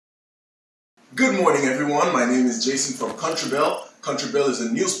Good morning, everyone. My name is Jason from Country Bell. Country Bell is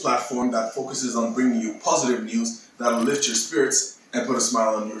a news platform that focuses on bringing you positive news that will lift your spirits and put a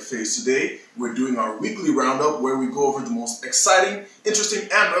smile on your face. Today, we're doing our weekly roundup where we go over the most exciting, interesting,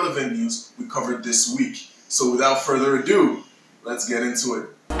 and relevant news we covered this week. So without further ado, let's get into it.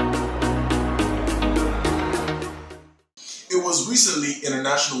 It was recently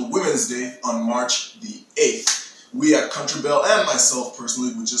International Women's Day on March the 8th. We at Country Bell and myself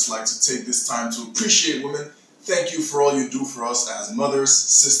personally would just like to take this time to appreciate women. Thank you for all you do for us as mothers,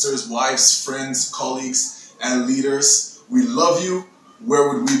 sisters, wives, friends, colleagues, and leaders. We love you. Where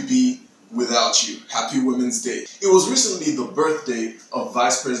would we be without you? Happy Women's Day. It was recently the birthday of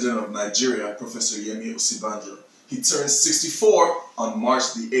Vice President of Nigeria, Professor Yemi Osinbajo. He turned 64 on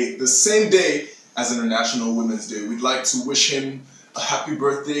March the 8th, the same day as International Women's Day. We'd like to wish him a happy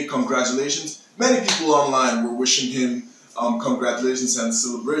birthday, congratulations. Many people online were wishing him congratulations and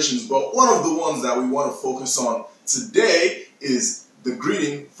celebrations, but one of the ones that we want to focus on today is the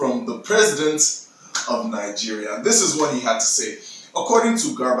greeting from the President of Nigeria. This is what he had to say. According to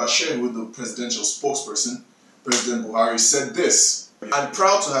Garba Shehu, the presidential spokesperson, President Buhari said this: "I'm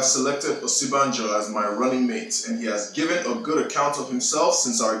proud to have selected Osinbajo as my running mate, and he has given a good account of himself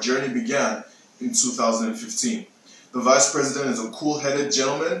since our journey began in 2015. The Vice President is a cool-headed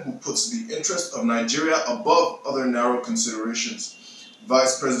gentleman who puts the interest of Nigeria above other narrow considerations.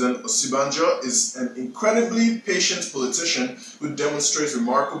 Vice President Osinbajo is an incredibly patient politician who demonstrates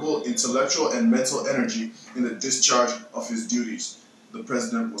remarkable intellectual and mental energy in the discharge of his duties," the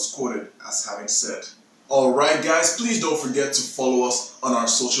President was quoted as having said. Alright guys, please don't forget to follow us on our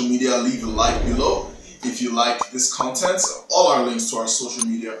social media. Leave a like below if you like this content. All our links to our social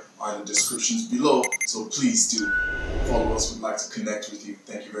media are in the descriptions below, so please do follow us. We'd like to connect with you.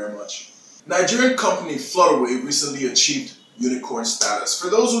 Thank you very much. Nigerian company Flutterwave recently achieved unicorn status.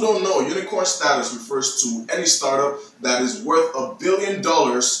 For those who don't know, unicorn status refers to any startup that is worth $1 billion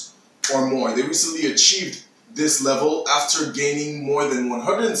or more. They recently achieved this level after gaining more than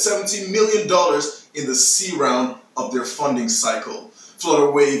 $170 million in the C round of their funding cycle.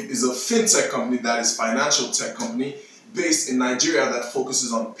 Flutterwave is a fintech company, that is financial tech company, based in Nigeria that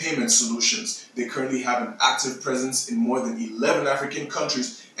focuses on payment solutions. They currently have an active presence in more than 11 African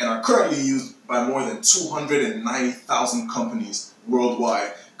countries and are currently used by more than 290,000 companies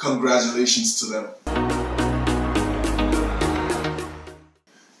worldwide. Congratulations to them.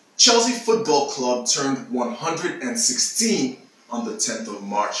 Chelsea Football Club turned 116 on the 10th of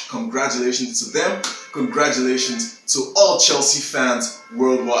March. Congratulations to them. Congratulations to all Chelsea fans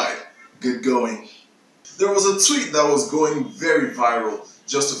worldwide. Good going. There was a tweet that was going very viral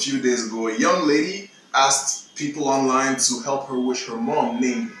just a few days ago. A young lady asked people online to help her wish her mom,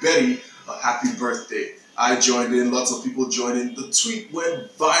 named Betty, a happy birthday. I joined in, lots of people joined in. The tweet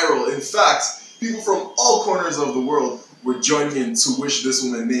went viral. In fact, people from all corners of the world were joining in to wish this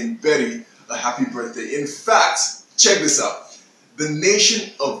woman named Betty a happy birthday. In fact, check this out. The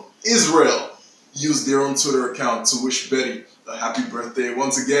nation of Israel used their own Twitter account to wish Betty a happy birthday.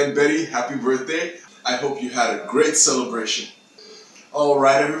 Once again, Betty, happy birthday. I hope you had a great celebration.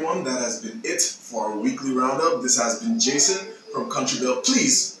 Alright everyone, that has been it for our weekly roundup. This has been Jason from Country Bell.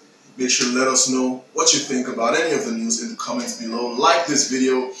 Please make sure to let us know what you think about any of the news in the comments below. Like this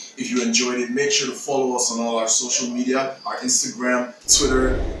video if you enjoyed it. Make sure to follow us on all our social media, our Instagram,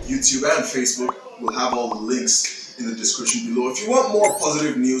 Twitter, YouTube, and Facebook. We'll have all the links in the description below. If you want more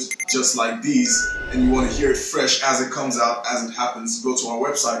positive news just like these and you want to hear it fresh as it comes out, as it happens, go to our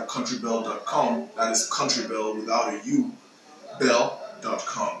website, countrybell.com. That is Countrybell without a U,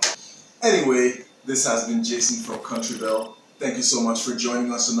 bell.com. Anyway, this has been Jason from Country Bell. Thank you so much for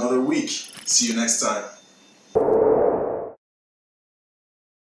joining us another week. See you next time.